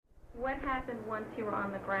what happened once you were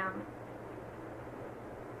on the ground?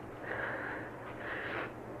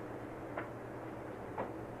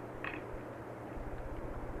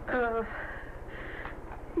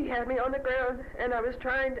 He had me on the ground, and I was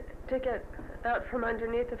trying to get out from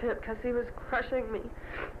underneath of him because he was crushing me,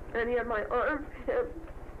 and he had my arm,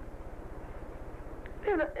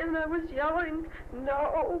 and I was yelling,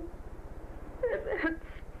 no, and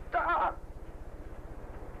stop.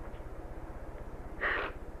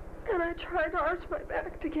 And I tried to arch my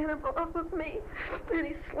back to get him off of me, and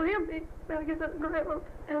he slammed me back into the ground,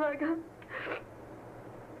 and I got,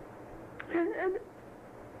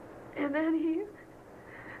 and then he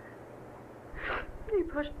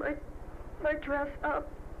pushed my dress up,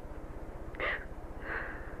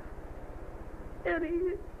 and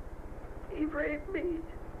he raped me.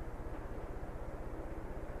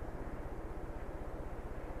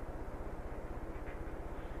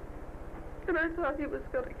 And I thought he was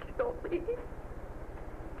going to kill me.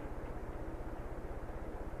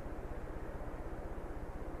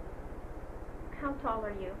 How tall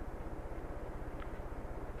are you?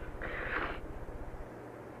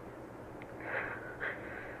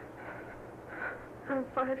 I'm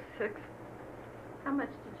 5'6". How much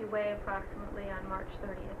did you weigh approximately on March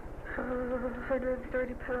 30th?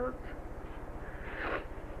 130 pounds.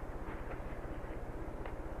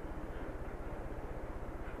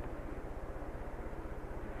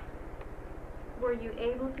 Were you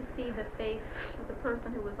able to see the face of the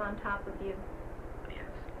person who was on top of you? Yes.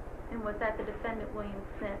 And was that the defendant, William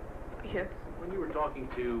Smith? Yes. When you were talking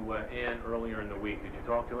to Ann earlier in the week, did you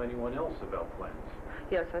talk to anyone else about plans?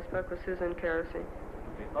 Yes, I spoke with Susan Carasy.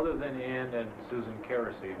 Okay. Other than Ann and Susan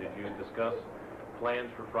Carasy, did you discuss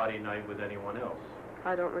plans for Friday night with anyone else?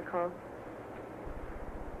 I don't recall.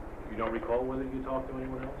 You don't recall whether you talked to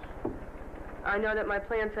anyone else? I know that my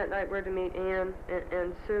plans that night were to meet Ann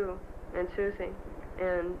and Sue and Susie,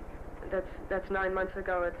 and that's 9 months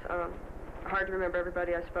ago. It's hard to remember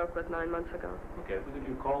everybody I spoke with 9 months ago. Okay, but did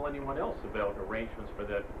you call anyone else about arrangements for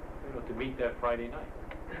that, to meet that Friday night?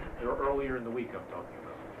 Or earlier in the week I'm talking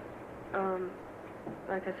about.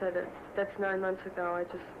 Like I said, that's 9 months ago.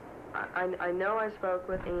 I know I spoke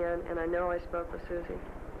with Ann, and I know I spoke with Susie.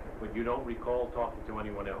 But you don't recall talking to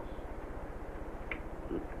anyone else?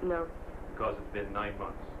 No. Because it's been 9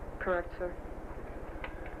 months? Correct, sir.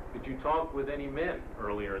 Did you talk with any men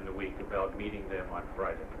earlier in the week about meeting them on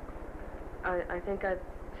Friday? I think I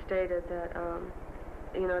stated that,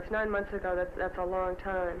 it's 9 months ago. That's a long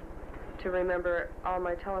time to remember all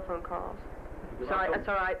my telephone calls. So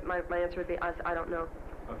my answer would be, I don't know.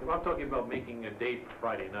 Okay, well, I'm talking about making a date for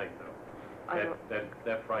Friday night, though.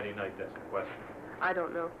 That Friday night, that's the question. I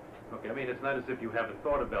don't know. Okay, I mean, it's not as if you haven't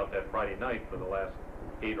thought about that Friday night for the last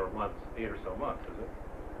 8 or so months, is it?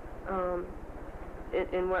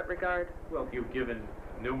 In what regard? Well, you've given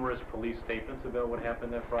numerous police statements about what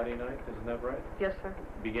happened that Friday night, isn't that right? Yes, sir.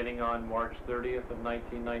 Beginning on March 30th of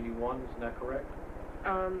 1991, isn't that correct?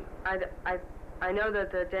 I know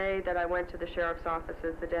that the day that I went to the sheriff's office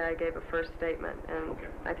is the day I gave a first statement, and okay.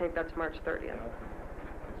 I think that's March 30th. Yeah,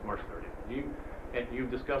 it's March 30th. And you've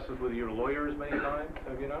discussed this with your lawyers many times,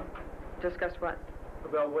 have you not? Discussed what?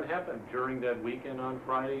 About what happened during that weekend on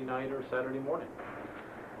Friday night or Saturday morning.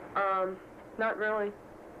 Not really.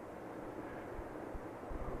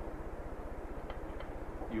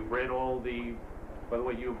 You've read all the... By the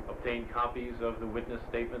way, you obtained copies of the witness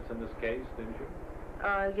statements in this case, didn't you?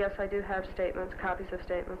 Yes, I do have statements, copies of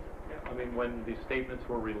statements. Yeah. I mean, when the statements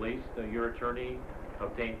were released, your attorney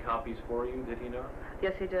obtained copies for you, did he not?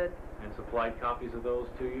 Yes, he did. And supplied copies of those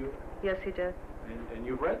to you? Yes, he did. And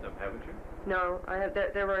you've read them, haven't you? No, I have.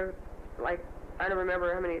 There were, like, I don't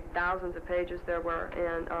remember how many thousands of pages there were,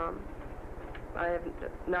 and I have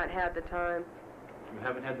not had the time. You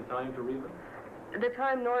haven't had the time to read them? The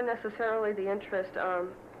time, nor necessarily the interest.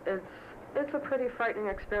 It's a pretty frightening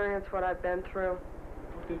experience what I've been through.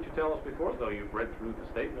 What did you tell us before, though? You've read through the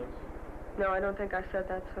statements. No, I don't think I said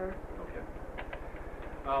that, sir. Okay.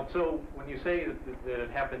 So when you say that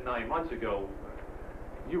it happened 9 months ago,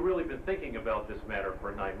 you've really been thinking about this matter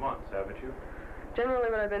for 9 months, haven't you?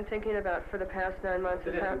 Generally, what I've been thinking about for the past 9 months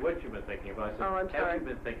is how... what you've been thinking about. Oh, I'm sorry. Have you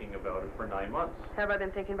been thinking about it for 9 months? Have I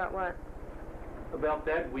been thinking about what? About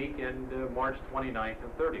that weekend, March 29th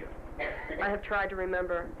and 30th. I have tried to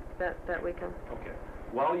remember that weekend. Okay.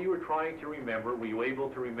 While you were trying to remember, were you able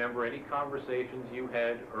to remember any conversations you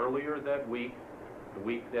had earlier that week, the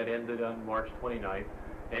week that ended on March 29th,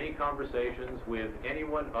 any conversations with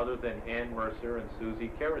anyone other than Ann Mercer and Susie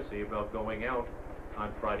Carasy about going out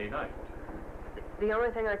on Friday night? The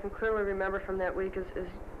only thing I can clearly remember from that week is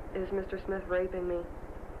Mr. Smith raping me.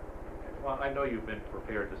 Well, I know you've been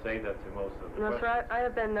prepared to say that to most of the No, sir,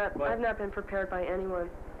 I've not been prepared by anyone.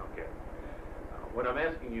 Okay. What I'm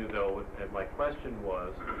asking you, though, and my question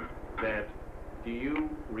was that do you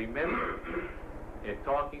remember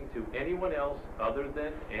talking to anyone else other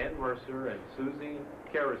than Ann Mercer and Susie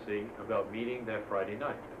Kerosene about meeting that Friday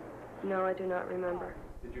night? No, I do not remember.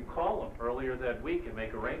 Did you call them earlier that week and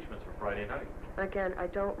make arrangements for Friday night? Again, I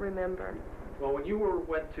don't remember. Well, when you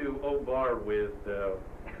went to O-Bar with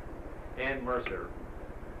Ann Mercer,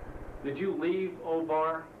 did you leave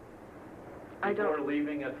O-Bar before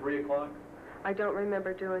leaving at 3 o'clock? I don't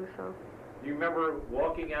remember doing so. Do you remember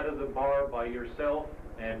walking out of the bar by yourself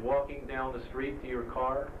and walking down the street to your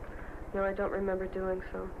car? No, I don't remember doing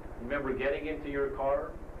so. Remember getting into your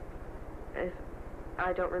car?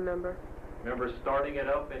 I don't remember. Remember starting it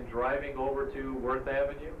up and driving over to Worth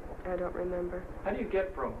Avenue? I don't remember. How do you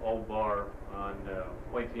get from O-Bar on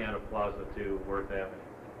Poinciana Plaza to Worth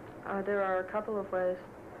Avenue? There are a couple of ways.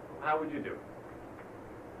 How would you do it?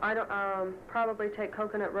 I don't, probably take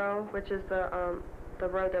Coconut Row, which is the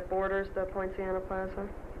road that borders the Poinciana Plaza.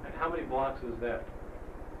 And how many blocks is that?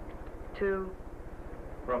 2.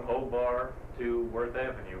 From O-Bar to Worth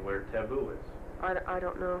Avenue, where Taboo is? I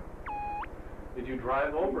don't know. Did you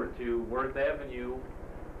drive over to Worth Avenue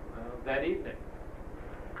that evening?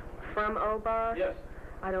 From O-Bar? Yes.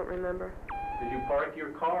 I don't remember. Did you park your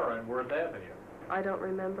car on Worth Avenue? I don't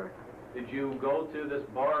remember. Did you go to this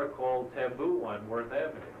bar called Taboo on Worth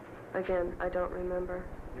Avenue? Again, I don't remember.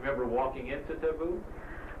 You remember walking into Taboo?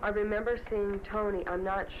 I remember seeing Tony. I'm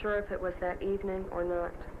not sure if it was that evening or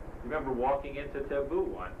not. You remember walking into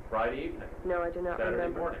Taboo on Friday evening? No, I do not Saturday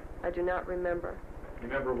remember. morning? I do not remember. You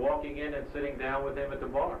remember walking in and sitting down with him at the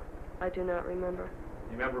bar? I do not remember.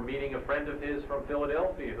 You remember meeting a friend of his from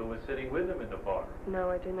Philadelphia who was sitting with him in the bar? No,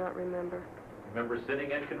 I do not remember. You remember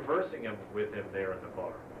sitting and conversing with him there in the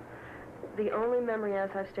bar? The only memory, as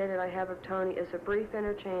I've stated, I have of Tony is a brief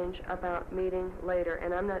interchange about meeting later,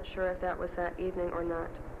 and I'm not sure if that was that evening or not.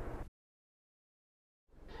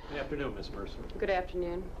 Good afternoon, Miss Mercer. Good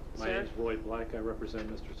afternoon, My sir. name's Lloyd Black. I represent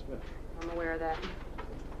Mr. Smith. I'm aware of that.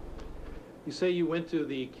 You say you went to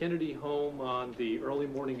the Kennedy home on the early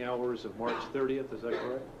morning hours of March 30th, is that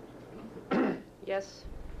correct? Yes,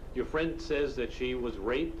 Your friend says that she was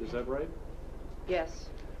raped, is that right? yes,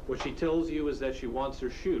 What she tells you is that she wants her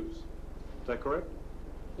shoes. Is that correct?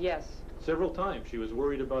 yes, Several times she was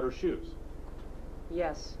worried about her shoes.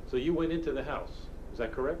 yes, So you went into the house, is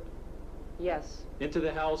that correct? yes, Into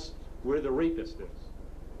the house where the rapist is,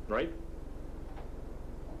 right?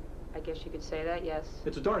 I guess you could say that, yes,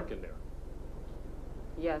 It's dark in there.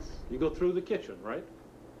 yes, You go through the kitchen, right?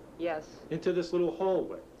 yes, Into this little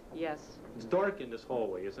hallway. yes, It's dark in this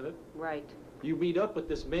hallway, isn't it? right, You meet up with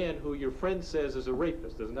this man who your friend says is a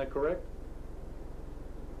rapist, isn't that correct?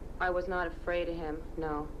 I was not afraid of him,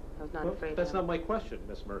 no, I was not Well, afraid that's of him. not my question,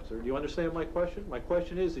 Miss Mercer. Do you understand my question? My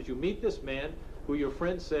question is, did you meet this man who your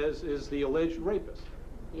friend says is the alleged rapist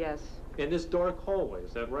Yes, in this dark hallway,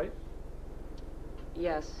 is that right?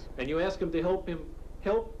 yes, And you ask him to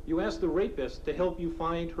you ask the rapist to help you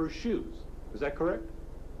find her shoes, is that correct?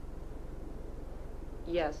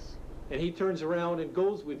 yes, And he turns around and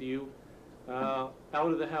goes with you out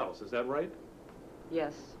of the house, is that right?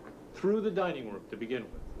 yes, Through the dining room to begin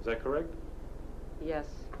with, is that correct? yes,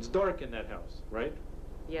 It's dark in that house, right?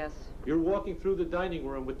 yes, You're walking through the dining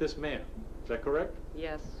room with this man, is that correct?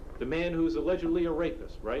 yes, The man who's allegedly a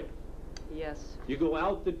rapist, right? yes, You go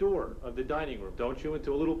out the door of the dining room, don't you,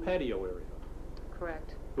 into a little patio area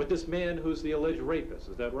correct, with this man who's the alleged rapist,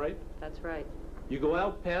 is that right? that's right, You go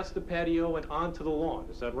out past the patio and onto the lawn,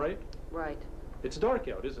 is that right? right, It's dark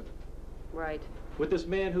out, isn't it? right, With this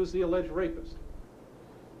man who's the alleged rapist.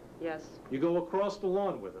 yes, You go across the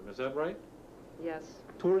lawn with him, is that right? yes,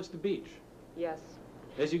 Towards the beach. yes,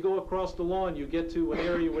 As you go across the lawn, you get to an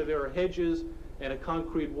area where there are hedges and a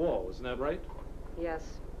concrete wall, isn't that right? yes,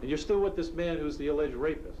 And you're still with this man who's the alleged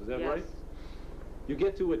rapist, is that yes, right? You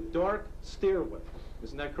get to a dark stairway,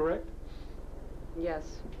 isn't that correct? yes,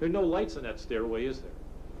 There are no lights in that stairway, is there?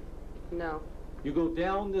 no, You go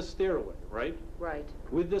down this stairway, right? right,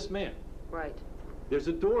 With this man. right, There's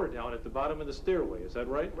a door down at the bottom of the stairway, is that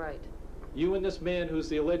right? right, You and this man who's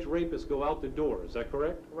the alleged rapist go out the door, is that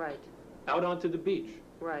correct? right, Out onto the beach.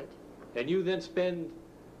 right, And you then spend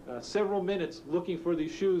several minutes looking for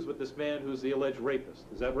these shoes with this man who's the alleged rapist,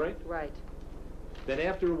 is that right? right, Then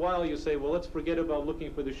after a while you say, well, let's forget about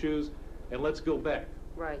looking for the shoes and let's go back.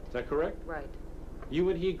 right, Is that correct? right, You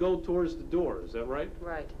and he go towards the door, is that right?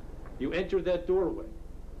 right, You enter that doorway.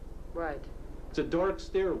 right, It's a dark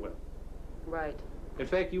stairwell. right, In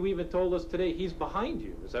fact, you even told us today he's behind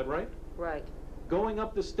you, is that right? right, going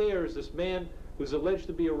up the stairs, this man who's alleged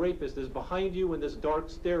to be a rapist is behind you in this dark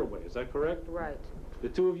stairway. Is that correct? Right, The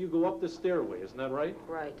two of you go up the stairway, isn't that right?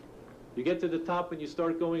 right, You get to the top and you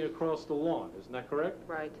start going across the lawn, isn't that correct?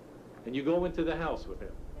 right, And you go into the house with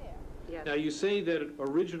him. yes. Now, you say that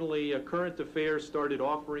originally Current Affairs started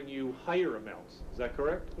offering you higher amounts. Is that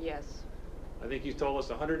correct? Yes, I think you told us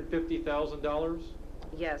 $150,000.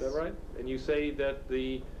 yes. Is that right? And you say that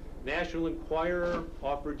the National Enquirer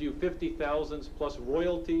offered you 50,000 plus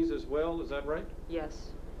royalties as well. Is that right? Yes,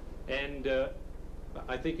 And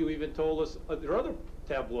I think you even told us there are other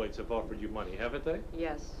tabloids have offered you money, haven't they?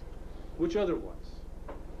 yes. Which other ones?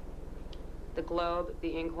 The Globe,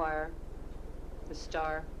 the Inquirer, the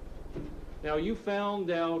Star. Now, you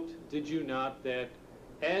found out, did you not, that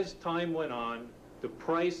as time went on, the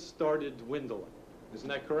price started dwindling. Isn't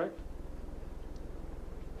that correct?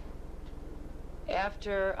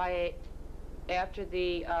 After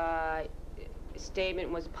the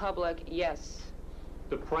statement was public, yes,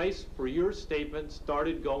 The price for your statement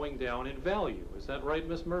started going down in value. Is that right,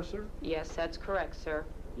 Miss Mercer? yes, that's correct, sir.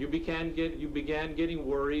 You began getting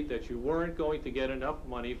worried that you weren't going to get enough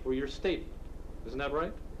money for your statement. Isn't that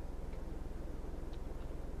right?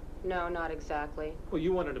 No, not exactly. Well,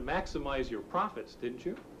 you wanted to maximize your profits, didn't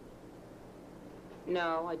you?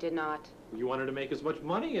 No, I did not. You wanted to make as much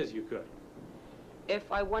money as you could. If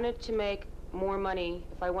I wanted to make more money,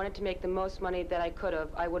 if I wanted to make the most money that I could have,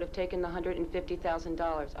 I would have taken the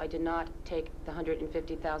 $150,000. I did not take the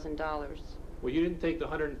 $150,000. Well, you didn't take the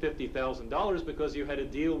 $150,000 because you had a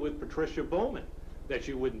deal with Patricia Bowman that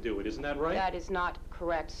you wouldn't do it. Isn't that right? That is not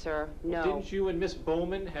correct, sir. No. Didn't you and Miss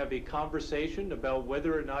Bowman have a conversation about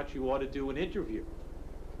whether or not you ought to do an interview?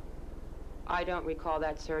 I don't recall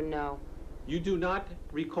that, sir, no. You do not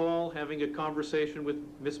recall having a conversation with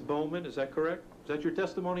Miss Bowman, is that correct? Is that your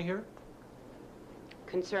testimony here?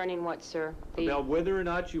 Concerning what, sir? About whether or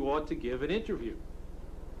not you ought to give an interview.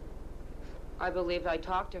 I believe I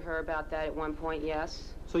talked to her about that at one point,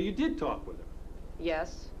 yes. So you did talk with her.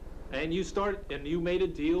 Yes, And you made a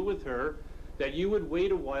deal with her that you would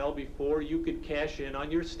wait a while before you could cash in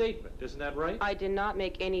on your statement. Isn't that right? I did not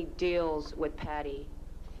make any deals with Patty.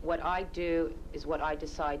 What I do is what I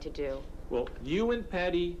decide to do. Well, you and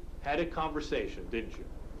Patty had a conversation, didn't you?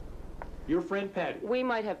 Your friend Patty. We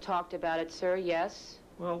might have talked about it, sir, yes.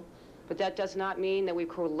 Well, But that does not mean that we're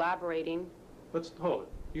collaborating. let's hold it.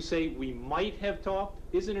 You say we might have talked.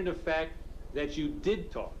 Isn't it a fact that you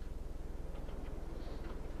did talk?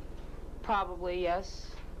 Probably, yes.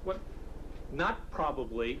 What? Not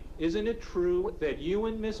probably. Isn't it true that you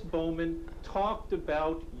and Miss Bowman talked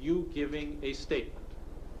about you giving a statement?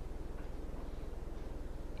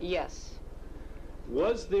 Yes.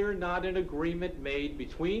 Was there not an agreement made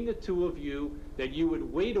between the two of you that you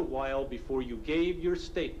would wait a while before you gave your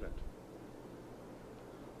statement?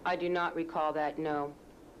 I do not recall that, no.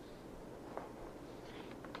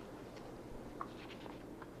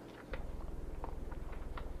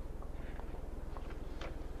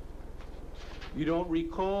 You don't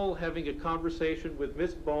recall having a conversation with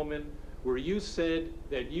Miss Bowman where you said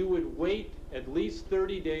that you would wait at least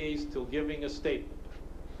 30 days till giving a statement?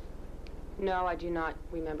 No, I do not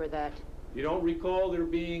remember that. You don't recall there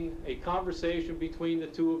being a conversation between the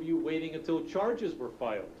two of you waiting until charges were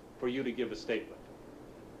filed for you to give a statement?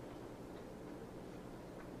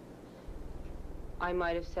 I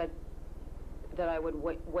might have said that I would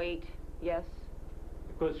wait, yes.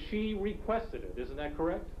 Because she requested it, isn't that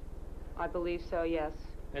correct? I believe so, yes.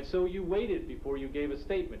 And so you waited before you gave a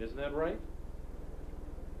statement, isn't that right?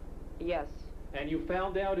 Yes. And you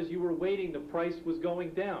found out as you were waiting the price was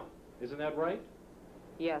going down, isn't that right?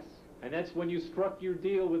 Yes. And that's when you struck your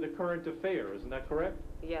deal with the Current Affair, isn't that correct?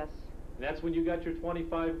 Yes. And that's when you got your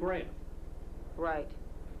 25 grand. Right.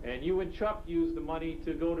 And you and Chuck used the money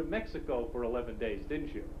to go to Mexico for 11 days,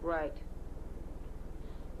 didn't you? Right.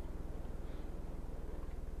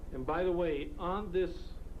 And by the way, on this,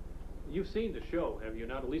 you've seen the show, have you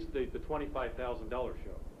not? At least the $25,000 show.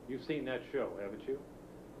 You've seen that show, haven't you?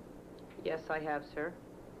 Yes, I have, sir.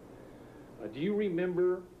 Do you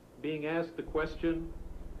remember being asked the question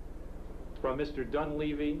from Mr.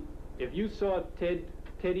 Dunleavy, if you saw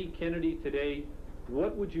Teddy Kennedy today,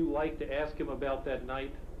 what would you like to ask him about that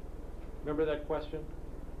night? Remember that question?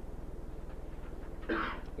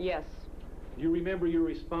 Yes. Do you remember your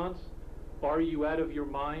response? Are you out of your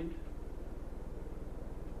mind?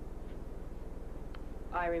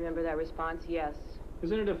 I remember that response, yes.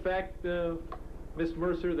 Isn't it a fact, Miss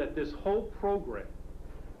Mercer, that this whole program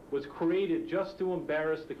was created just to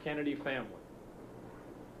embarrass the Kennedy family?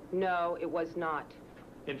 No, it was not.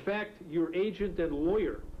 In fact, your agent and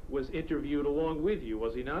lawyer was interviewed along with you,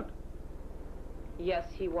 was he not? Yes,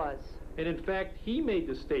 he was. And in fact, he made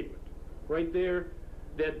the statement right there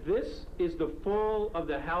that this is the fall of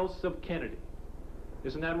the House of Kennedy.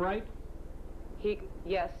 Isn't that right?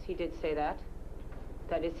 Yes, he did say that.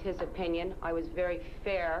 That is his opinion. I was very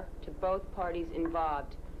fair to both parties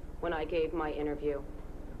involved when I gave my interview.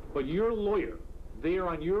 But your lawyer, there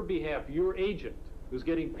on your behalf, your agent, who's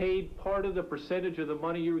getting paid part of the percentage of the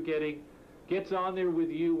money you're getting, gets on there with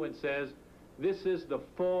you and says, this is the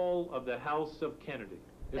fall of the House of Kennedy.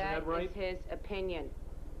 Isn't that right? That is his opinion.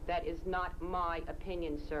 That is not my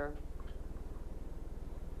opinion, sir.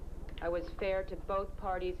 I was fair to both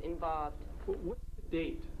parties involved. What's the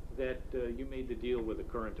date that you made the deal with the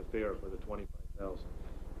current affair for the $25,000?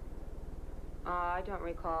 I don't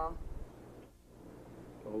recall.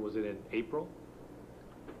 Or was it in April?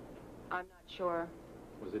 I'm not sure.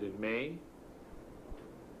 Was it in May?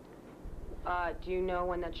 Do you know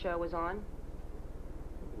when that show was on?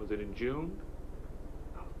 Was it in June?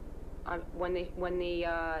 When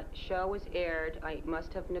the show was aired, I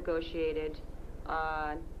must have negotiated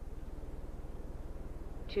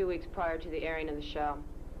 2 weeks prior to the airing of the show.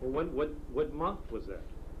 Well, what month was that?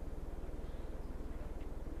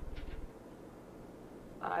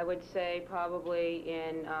 I would say probably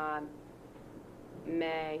in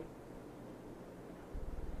May.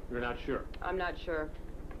 You're not sure? I'm not sure.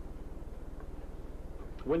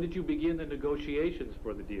 When did you begin the negotiations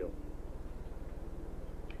for the deal?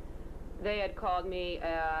 They had called me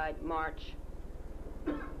March.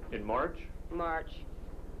 In March? March.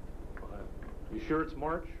 You sure it's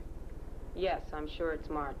March? Yes, I'm sure it's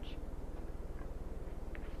March.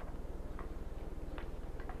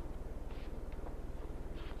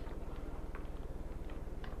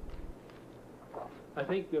 I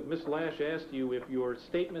think that Ms. Lash asked you if your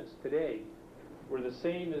statements today were the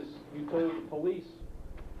same as you told the police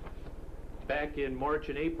back in March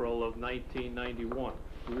and April of 1991.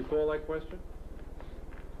 Do you recall that question?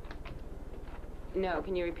 No,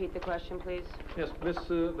 can you repeat the question, please? Yes,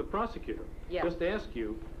 the prosecutor Yes. just asked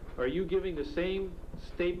you, are you giving the same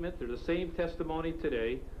statement or the same testimony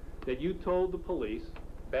today that you told the police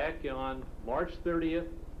back on March 30th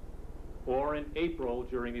or in April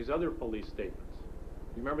during these other police statements?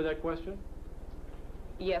 You remember that question?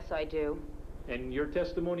 Yes, I do. And your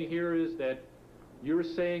testimony here is that you're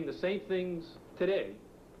saying the same things today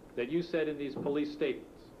that you said in these police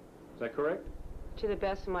statements. Is that correct? To the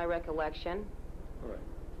best of my recollection, All right.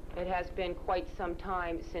 it has been quite some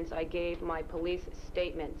time since I gave my police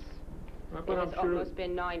statements. But It I'm has sure, almost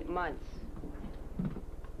been 9 months.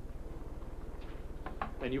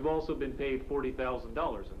 and you've also been paid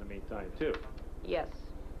 $40,000 in the meantime, too. Yes.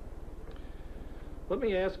 Let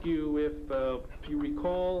me ask you if you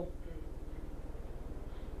recall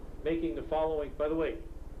making the following, by the way,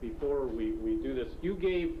 before we do this, you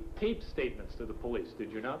gave tape statements to the police,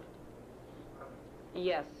 did you not?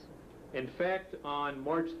 Yes. In fact, on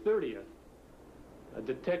March 30th,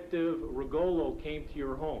 Detective Rigolo came to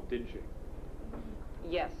your home, didn't she?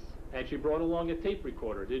 Yes. And she brought along a tape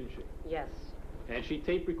recorder, didn't she? Yes. And she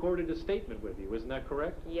tape recorded a statement with you, isn't that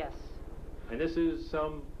correct? Yes. And this is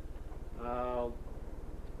some,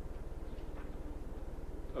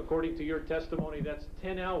 according to your testimony, that's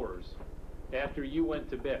 10 hours after you went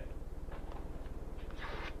to bed.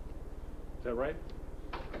 Is that right?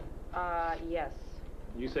 Yes.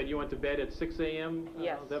 You said you went to bed at 6 a.m.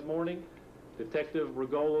 Yes. That morning? Detective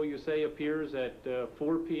Rigolo, you say, appears at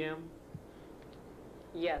 4 p.m.?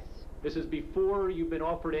 Yes. This is before you've been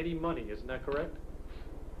offered any money, isn't that correct?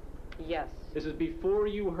 Yes. This is before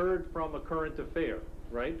you heard from a current affair,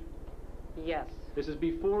 right? Yes. This is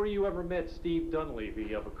before you ever met Steve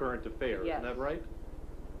Dunleavy of a current affair, Yes. isn't that right?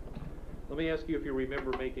 Let me ask you if you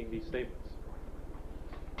remember making these statements.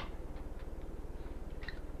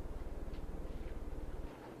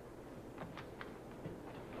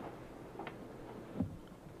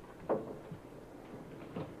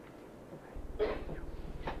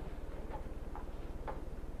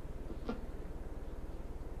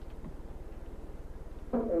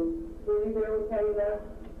 Were you there with Patty left?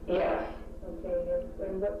 Yes. Okay,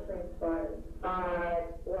 and what transpired?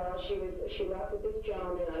 Well, she left with this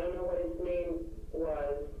gentleman, I don't know what his name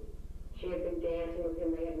was. She had been dancing with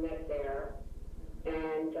him, they had met there.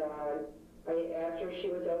 And, I asked her if she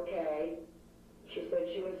was okay. She said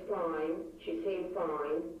she was fine, she seemed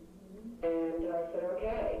fine. And I said,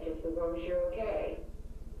 okay, just as long as you're okay.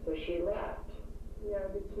 So she left. Yeah,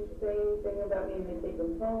 did she say anything about needing to take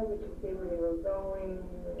them home? Did she say where they were going?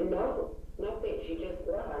 No, nothing, she just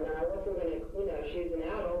left. And I wasn't gonna, she's an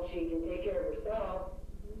adult, she can take care of herself.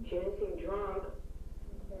 She didn't seem drunk.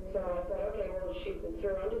 Okay. So I said, okay, well, it's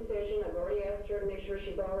her own decision. I've already asked her to make sure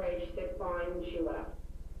she's all right. She said fine, and she left.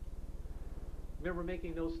 Remember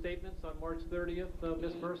making those statements on March 30th,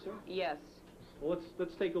 Ms. Mercer? Yes. Well,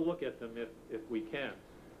 let's take a look at them if we can.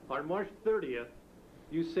 On March 30th,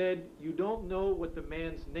 you said you don't know what the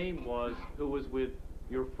man's name was who was with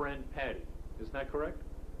your friend Patty. Isn't that correct?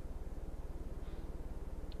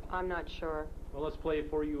 I'm not sure. Well, let's play it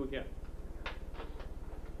for you again.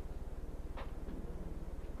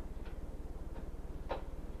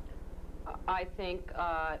 I think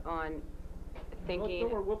on thinking...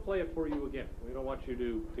 Don't worry, we'll play it for you again. We don't want you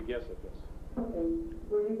to guess at this. Okay.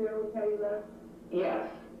 Were you there when Patty left? Yes.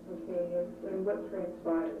 Okay, and what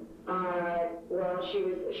transpired? Well,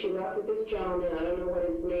 she left with this gentleman. I don't know what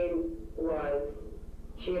his name was.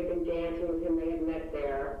 She had been dancing with him. They had met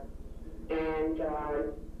there. And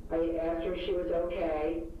I asked her if she was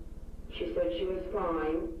okay. She said she was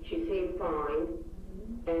fine. She seemed fine.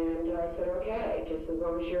 And I said, okay, just as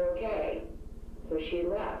long as you're okay. So she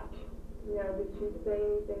left. Yeah, did she say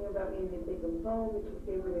anything about needing to take them home? Did she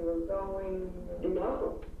say where they were going?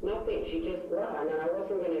 No, nothing. She just left. And I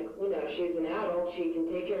wasn't going to, she's an adult. She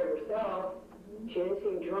can take care of herself. She didn't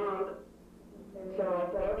seem drunk. So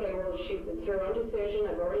I said, okay, well, it's her own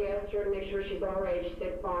decision. I've already asked her to make sure she's all right. She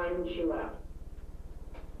said fine, and she left.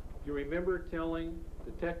 You remember telling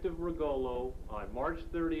Detective Regolo on March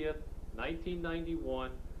 30th,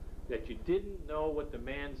 1991, that you didn't know what the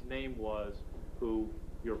man's name was who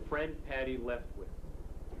your friend Patty left with.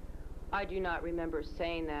 I do not remember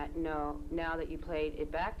saying that, no. Now that you played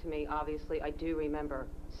it back to me, obviously I do remember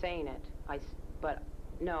saying it. But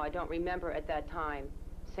no, I don't remember at that time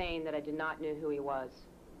saying that I did not know who he was.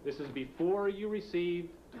 This is before you received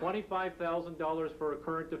 $25,000 for a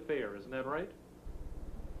current affair, isn't that right?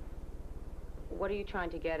 What are you trying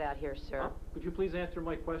to get at here, sir? Could you please answer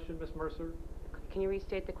my question, Miss Mercer? Can you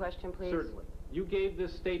restate the question, please? Certainly. You gave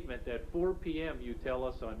this statement at 4 p.m., you tell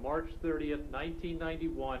us, on March 30th,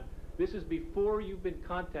 1991. This is before you've been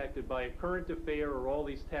contacted by a current affair or all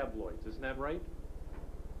these tabloids, isn't that right?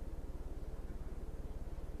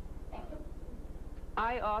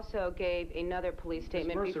 I also gave another police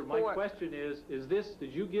statement Ms. Mercer, before... my question is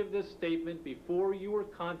did you give this statement before you were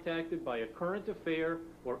contacted by a current affair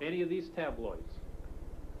or any of these tabloids?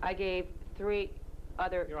 I gave 3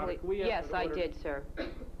 other... Your Honor, can we have Yes, an I order? did, sir.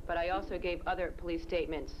 But I also gave other police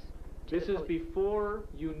statements. This is before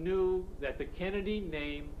you knew that the Kennedy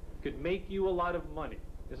name could make you a lot of money.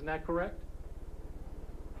 Isn't that correct?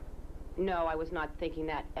 No, I was not thinking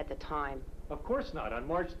that at the time. Of course not. On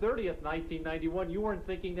March 30th, 1991, you weren't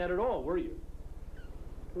thinking that at all, were you?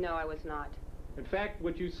 No, I was not. In fact,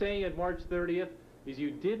 what you say on March 30th is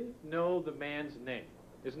you didn't know the man's name.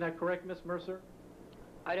 Isn't that correct, Miss Mercer?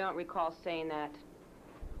 I don't recall saying that.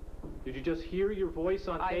 Did you just hear your voice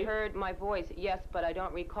on tape? I heard my voice, yes, but I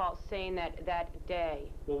don't recall saying that that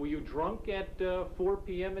day. Well, were you drunk at 4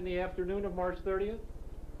 p.m. in the afternoon of March 30th?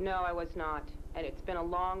 No, I was not. And it's been a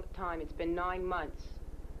long time. It's been 9 months.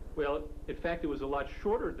 Well, in fact, it was a lot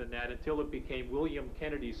shorter than that until it became William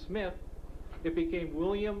Kennedy Smith. It became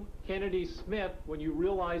William Kennedy Smith when you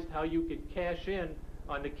realized how you could cash in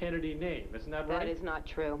on the Kennedy name. Isn't that right? That is not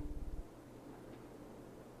true.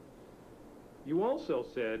 You also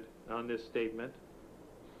said on this statement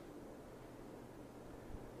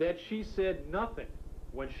that she said nothing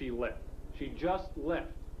when she left. She just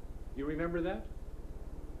left. You remember that?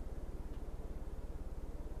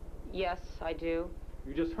 Yes, I do.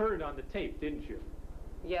 You just heard it on the tape, didn't you?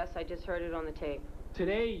 Yes, I just heard it on the tape.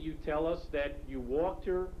 Today you tell us that you walked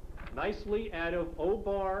her nicely out of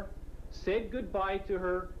O-Bar, said goodbye to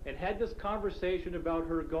her, and had this conversation about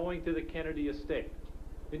her going to the Kennedy estate.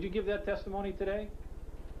 Did you give that testimony today?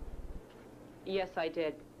 Yes, I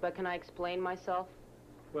did. But can I explain myself?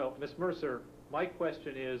 Well, Miss Mercer, my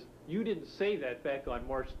question is, you didn't say that back on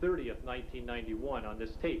March 30th, 1991 on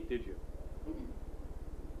this tape, did you?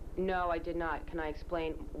 No, I did not. Can I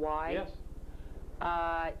explain why?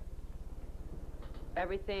 Yes.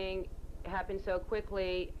 Everything happened so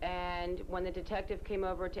quickly, and when the detective came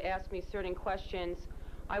over to ask me certain questions,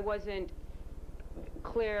 I wasn't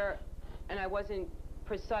clear and I wasn't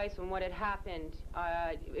precise on what had happened.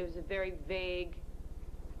 It was a very vague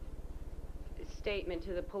statement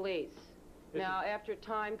to the police. Now, after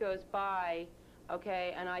time goes by,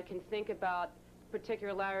 okay, and I can think about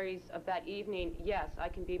particularities of that evening, yes, I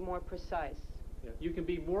can be more precise. Yeah. You can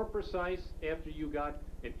be more precise after you got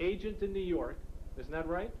an agent in New York. Isn't that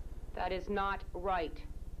right? That is not right.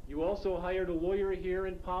 You also hired a lawyer here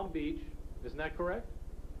in Palm Beach. Isn't that correct?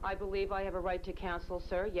 I believe I have a right to counsel,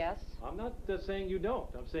 sir, yes. I'm not saying you don't.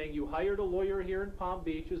 I'm saying you hired a lawyer here in Palm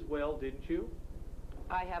Beach as well, didn't you?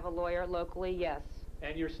 I have a lawyer locally, yes.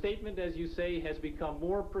 And your statement, as you say, has become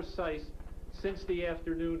more precise since the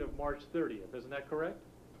afternoon of March 30th. Isn't that correct?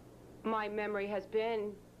 My memory has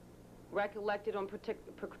been recollected on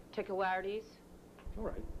particularities. All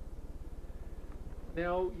right.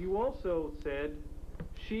 Now, you also said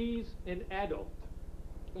she's an adult.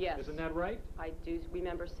 Yes. Isn't that right? I do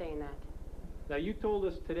remember saying that. Now, you told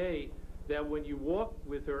us today that when you walked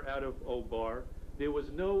with her out of O-Bar, there was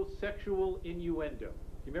no sexual innuendo.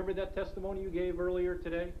 Do you remember that testimony you gave earlier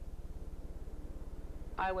today?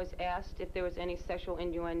 I was asked if there was any sexual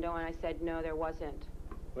innuendo, and I said no, there wasn't.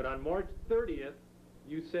 But on March 30th,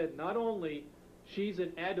 you said not only she's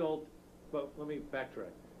an adult, but let me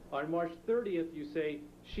backtrack. On March 30th, you say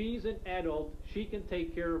she's an adult, she can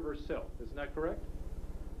take care of herself. Isn't that correct?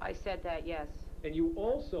 I said that, yes. And you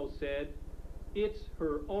also said it's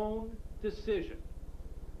her own decision.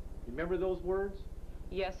 You remember those words?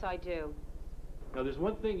 Yes, I do. Now, there's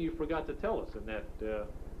one thing you forgot to tell us in that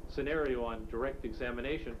scenario on direct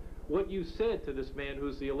examination. What you said to this man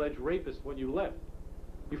who's the alleged rapist when you left.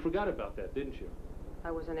 You forgot about that, didn't you?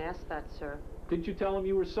 I wasn't asked that, sir. Didn't you tell him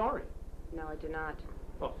you were sorry? No, I did not.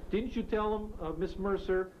 Oh, didn't you tell him, Miss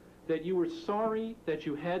Mercer, that you were sorry that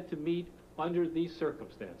you had to meet under these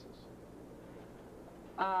circumstances?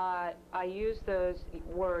 I used those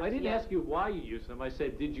words. I didn't yes. ask you why you used them. I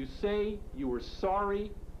said, did you say you were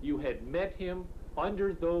sorry you had met him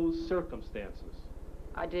under those circumstances?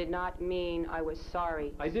 I did not mean I was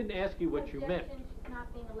sorry. I didn't ask you what you meant. Objection, she's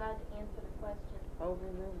not being allowed to answer the question.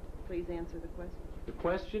 Overruled. Please answer the question. The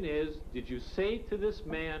question is, did you say to this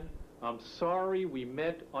man, I'm sorry we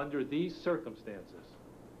met under these circumstances?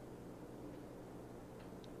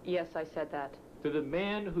 Yes, I said that. To the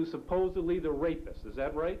man who's supposedly the rapist, is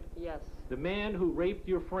that right? Yes. The man who raped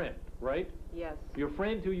your friend, right? Yes. Your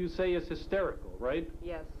friend who you say is hysterical, right?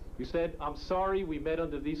 Yes. You said, I'm sorry we met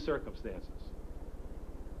under these circumstances.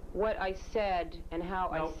 What I said and how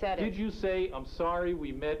Now, I said did it. you say, I'm sorry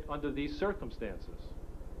we met under these circumstances?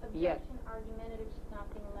 Yes. Objection, argumentative, she's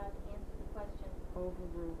not being allowed to answer the question.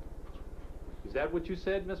 Overruled. Is that what you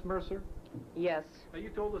said, Miss Mercer? Yes. Now, you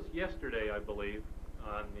told us yesterday, I believe,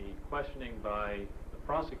 on the questioning by the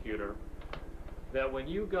prosecutor, that when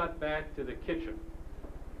you got back to the kitchen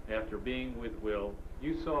after being with Will,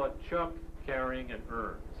 you saw Chuck carrying an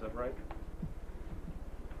urn. Is that right?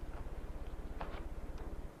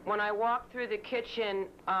 When I walked through the kitchen,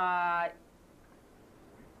 I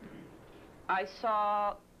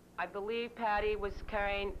saw, I believe Patty was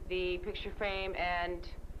carrying the picture frame and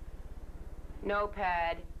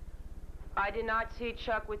notepad. I did not see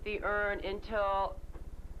Chuck with the urn until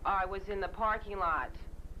I was in the parking lot.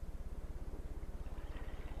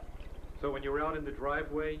 So when you were out in the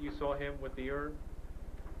driveway, you saw him with the urn?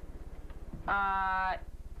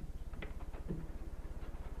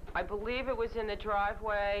 I believe it was in the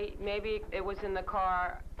driveway, maybe it was in the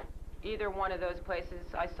car. Either one of those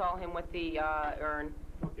places, I saw him with the urn.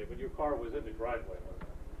 Okay, but your car was in the driveway, wasn't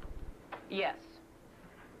it? Yes.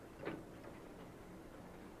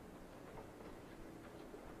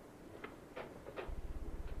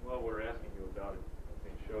 Well, we're asking you about it.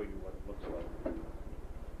 Let me show you what it looks like.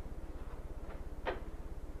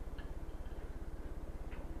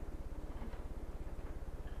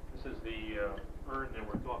 This is the urn that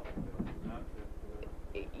we're talking about, not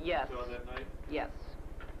that Yes. you saw that night? Yes.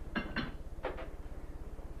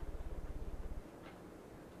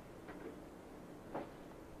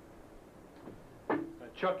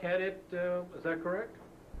 Chuck had it, is that correct?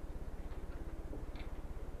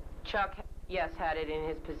 Chuck, yes, had it in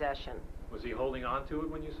his possession. Was he holding on to it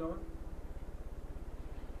when you saw it?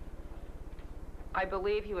 I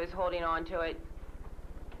believe he was holding on to it.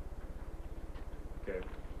 Okay.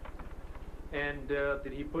 And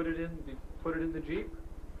did he put it in the Jeep?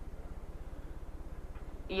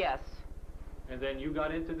 Yes. And then you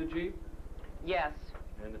got into the Jeep? Yes.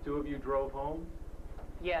 And the two of you drove home?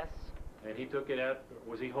 Yes. And he took it out,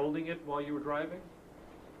 was he holding it while you were driving?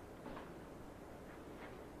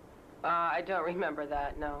 I don't remember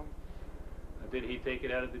that, no. Did he take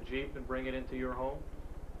it out of the Jeep and bring it into your home?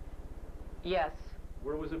 Yes.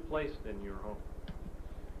 Where was it placed in your home?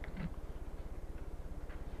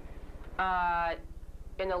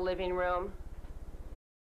 In the living room.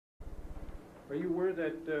 Are you aware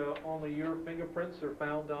that only your fingerprints are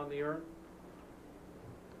found on the urn?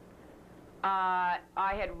 I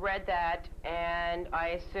had read that, and I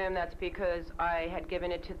assume that's because I had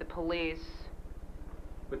given it to the police.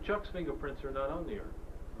 But Chuck's fingerprints are not on the urn,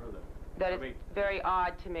 are they? That I is mean, very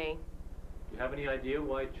odd to me. you have any idea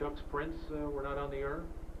why Chuck's prints were not on the urn?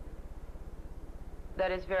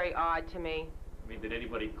 That is very odd to me. I mean, did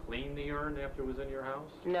anybody clean the urn after it was in your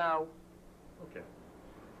house? No. Okay.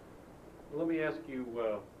 Well, let me ask you,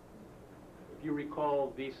 if you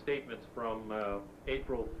recall these statements from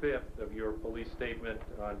April 5th of your police statement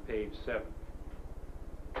on page 7.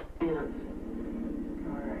 Yes.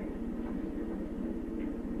 All right.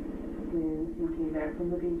 When he came back from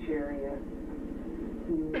the beach area,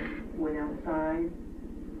 he went outside,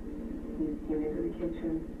 he came into the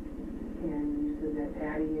kitchen, and you said that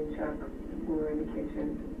Patty and Chuck were in the kitchen.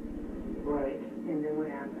 Right. And then what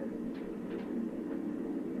happened?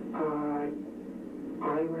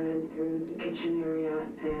 I ran through the kitchen area,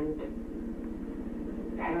 and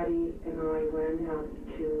Patty and I ran out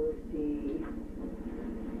to the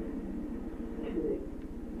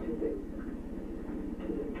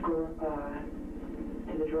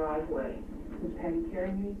driveway. Was Patty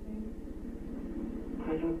carrying anything? I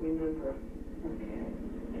don't remember. Okay.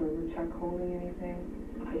 Do you remember Chuck holding anything?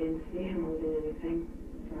 I didn't see him holding anything.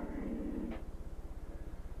 All right.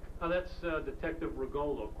 Now, that's Detective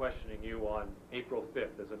Regolo questioning you on April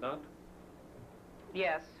 5th, is it not?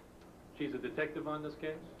 Yes. She's a detective on this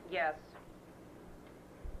case? Yes.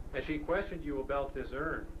 And she questioned you about this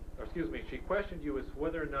urn. Or, excuse me, she questioned you as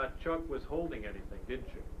whether or not Chuck was holding anything, didn't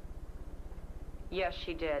she? Yes,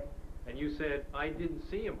 she did. And you said, I didn't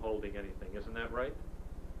see him holding anything, isn't that right?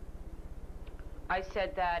 I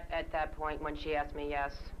said that at that point when she asked me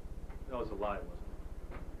yes. That was a lie, wasn't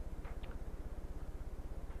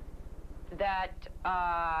it? That,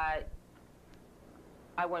 I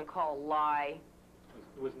wouldn't call a lie.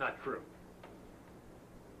 It was not true.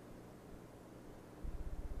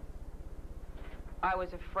 I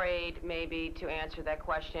was afraid maybe to answer that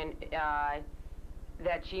question,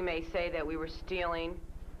 that she may say that we were stealing.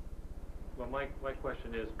 Well, my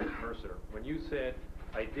question is, Ms. Mercer, when you said,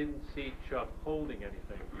 I didn't see Chuck holding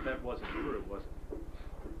anything, that wasn't true, was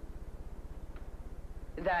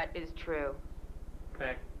it? That is true. In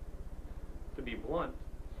fact, to be blunt,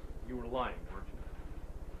 you were lying, weren't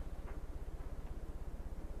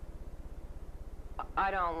you?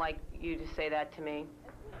 I don't like you to say that to me.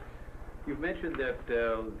 You've mentioned that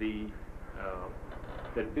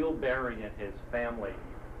that Bill Barry and his family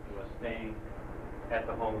was staying at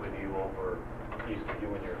the home with you over Easter,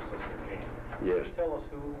 you and your sister Jean. Yes. Can you tell us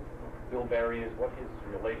who Bill Barry is, what his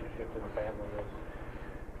relationship to the family is?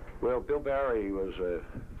 Well, Bill Barry was a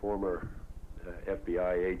former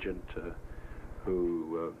FBI agent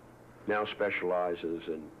who now specializes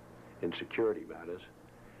in security matters.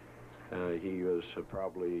 He was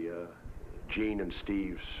probably Jean and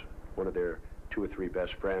Steve's one of their 2 or 3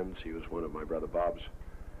 best friends. He was one of my brother Bob's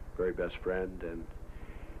very best friend, and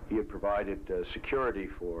he had provided security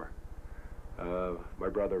for my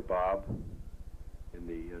brother Bob in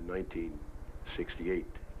the 1968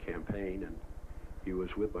 campaign, and he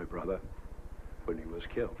was with my brother when he was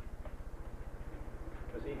killed.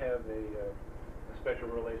 Does he have a special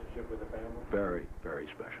relationship with the family? Very, very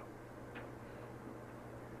special.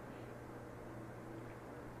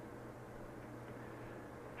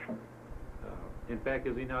 In fact,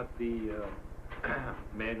 is he not the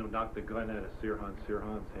man who knocked the gun out of Sirhan's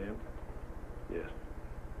hand? Yes.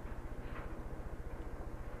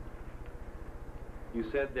 You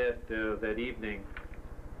said that that evening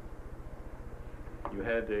you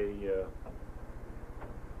had a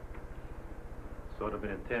sort of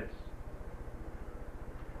an intense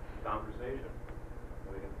conversation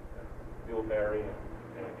with Bill Barry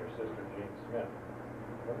and your sister Jean Smith.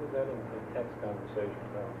 What was that intense conversation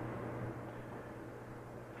about?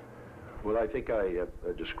 Well, I think I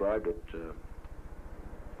described it.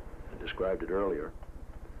 I described it earlier.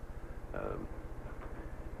 I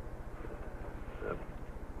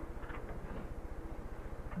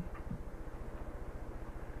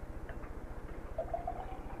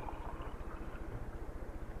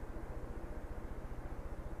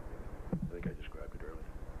think I described it earlier.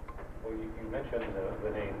 Well, you mentioned the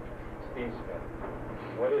name Steve Smith.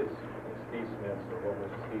 What is Steve Smith's, or what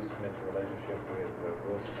was Steve Smith's relationship with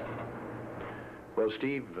Will Smith? Well,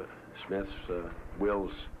 Steve Smith's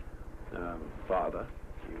Will's father.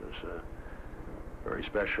 He was very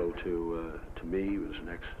special to me. He was an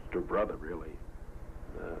extra brother, really.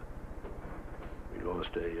 We lost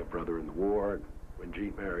a brother in the war, and when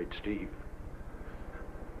Jean married Steve,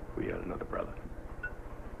 we had another brother.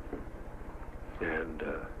 And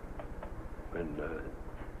when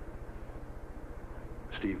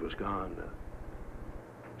Steve was gone,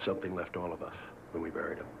 something left all of us when we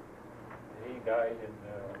buried him. He died in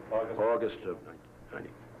August? August of 90.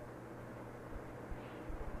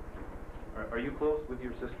 Are you close with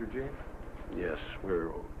your sister Jean? Yes, we're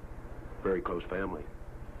a very close family.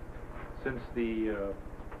 Since the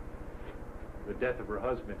the death of her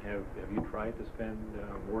husband, have you tried to spend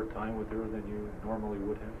more time with her than you normally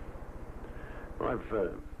would have? Well, I've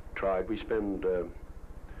tried. We spend a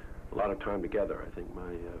lot of time together. I think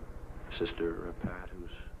my sister, Pat,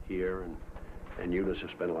 who's here, and Eunice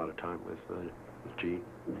have spent a lot of time with Jean.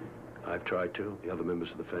 I've tried to, the other members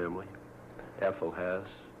of the family. Ethel has,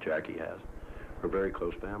 Jackie has. We're a very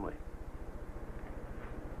close family.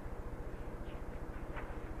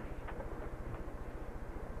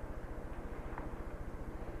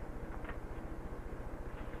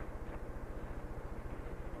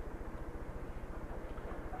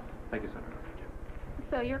 Thank you, Senator.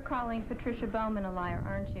 So you're calling Patricia Bowman a liar,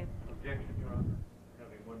 aren't you? Objection, Your Honor.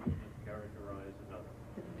 Having one witness characterize another.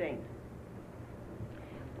 Sustained.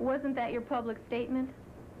 Wasn't that your public statement?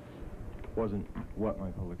 Wasn't what my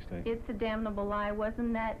public statement? It's a damnable lie.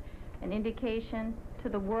 Wasn't that an indication to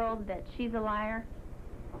the world that she's a liar?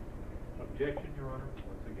 Objection, Your Honor,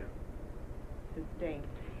 once again. Sustained.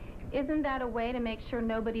 Isn't that a way to make sure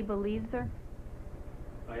nobody believes her?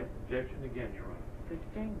 I have objection again, Your Honor.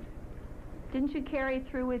 Sustained. Didn't you carry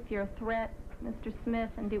through with your threat, Mr. Smith,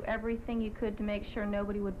 and do everything you could to make sure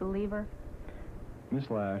nobody would believe her? Miss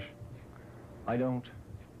Lash,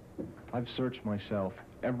 I've searched myself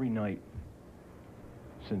every night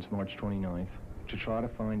since March 29th to try to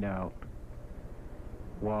find out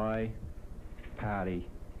why Patty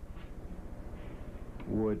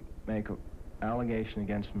would make an allegation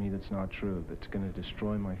against me that's not true, that's going to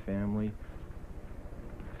destroy my family,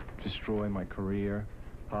 destroy my career,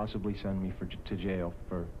 possibly send me to jail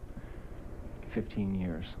for 15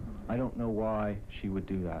 years. I don't know why she would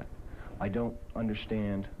do that. I don't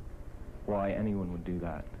understand why anyone would do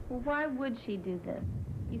that. Well, why would she do this?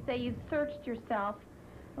 You say you've searched yourself.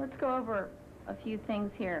 Let's go over a few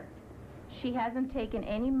things here. She hasn't taken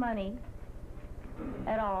any money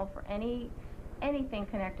at all for anything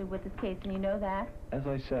connected with this case, and you know that? As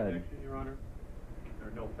I said... Objection, Your Honor. There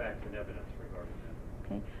are no facts and evidence regarding that.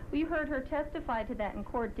 Okay. Well, you heard her testify to that in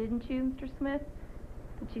court, didn't you, Mr. Smith?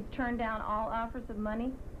 That she's turned down all offers of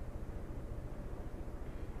money?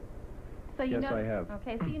 So you Yes, know, I have.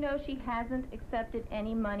 Okay, so you know she hasn't accepted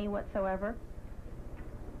any money whatsoever?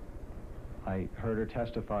 I heard her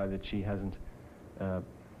testify that she hasn't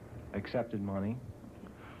accepted money.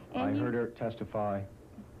 And I heard her testify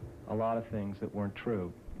a lot of things that weren't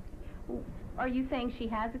true. Are you saying she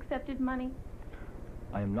has accepted money?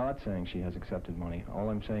 I am not saying she has accepted money. All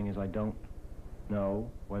I'm saying is I don't know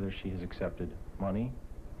whether she has accepted money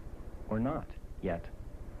or not yet.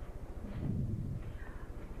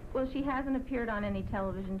 Well, she hasn't appeared on any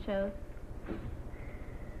television shows.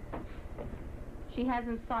 She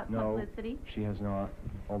hasn't sought publicity. No, she has not,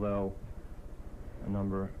 although a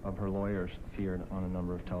number of her lawyers appeared on a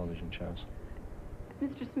number of television shows.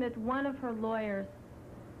 Mr. Smith, one of her lawyers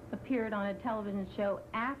appeared on a television show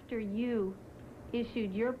after you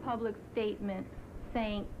issued your public statement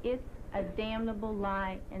saying it's a damnable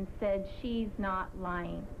lie and said she's not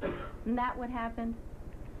lying. Isn't that what happened?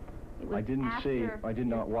 I did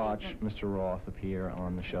not watch Mr. Roth appear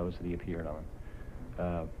on the shows that he appeared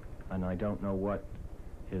on. And I don't know what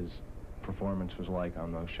his performance was like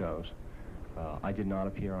on those shows. I did not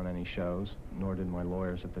appear on any shows, nor did my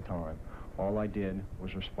lawyers at the time. All I did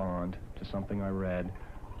was respond to something I read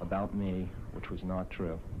about me, which was not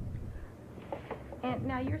true. And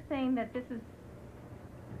now you're saying that this is...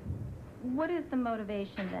 What is the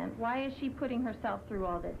motivation then? Why is she putting herself through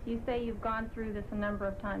all this? You say you've gone through this a number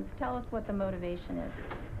of times. Tell us what the motivation is.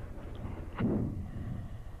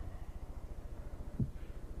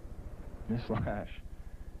 Miss Lash,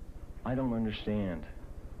 I don't understand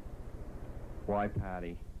why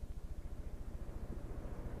Patty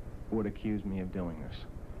would accuse me of doing this.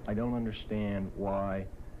 I don't understand why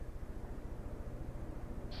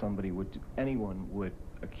anyone would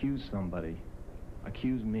accuse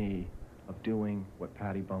me of doing what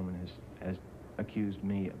Patty Bowman has accused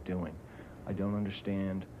me of doing. I don't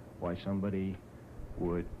understand why somebody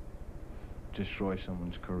would destroy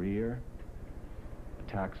someone's career,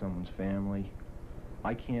 attack someone's family.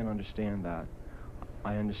 I can't understand that.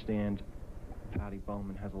 I understand Patty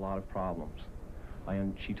Bowman has a lot of problems.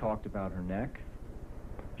 She talked about her neck.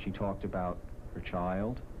 She talked about her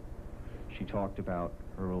child. She talked about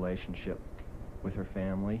her relationship with her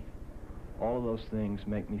family. All of those things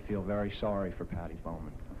make me feel very sorry for Patty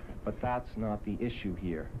Bowman. But that's not the issue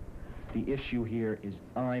here. The issue here is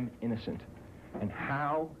I'm innocent. And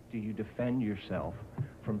how do you defend yourself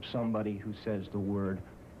from somebody who says the word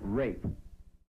rape